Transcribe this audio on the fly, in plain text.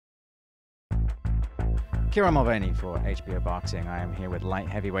Kieran Mulvaney for HBO Boxing. I am here with light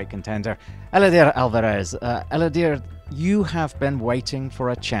heavyweight contender Eleider Alvarez. Eleider, you have been waiting for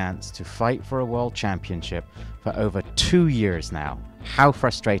a chance to fight for a world championship for over 2 years now. How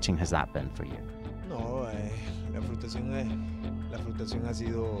frustrating has that been for you? No, la frustración ha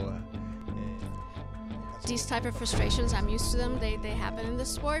sido. These type of frustrations, I'm used to them. They happen in the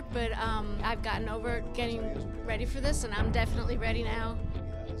sport, but I've gotten over getting ready for this, and I'm definitely ready now.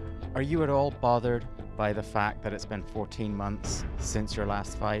 Are you at all bothered by the fact that it's been 14 months since your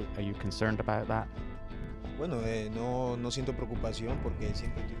last fight? Are you concerned about that? Bueno, no siento preocupación porque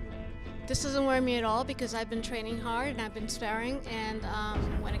siempre estoy. This doesn't worry me at all because I've been training hard and I've been sparring, and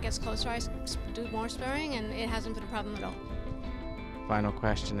when it gets closer I do more sparring, and it hasn't been a problem at all. Final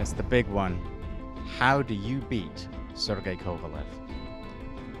question, it's the big one. How do you beat Sergey Kovalev?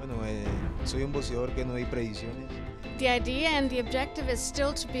 Bueno, soy un boxeador que no hay predicciones. The idea and the objective is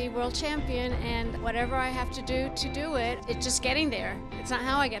still to be world champion, and whatever I have to do it, it's just getting there. It's not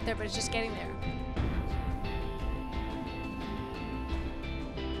how I get there, but it's just getting there.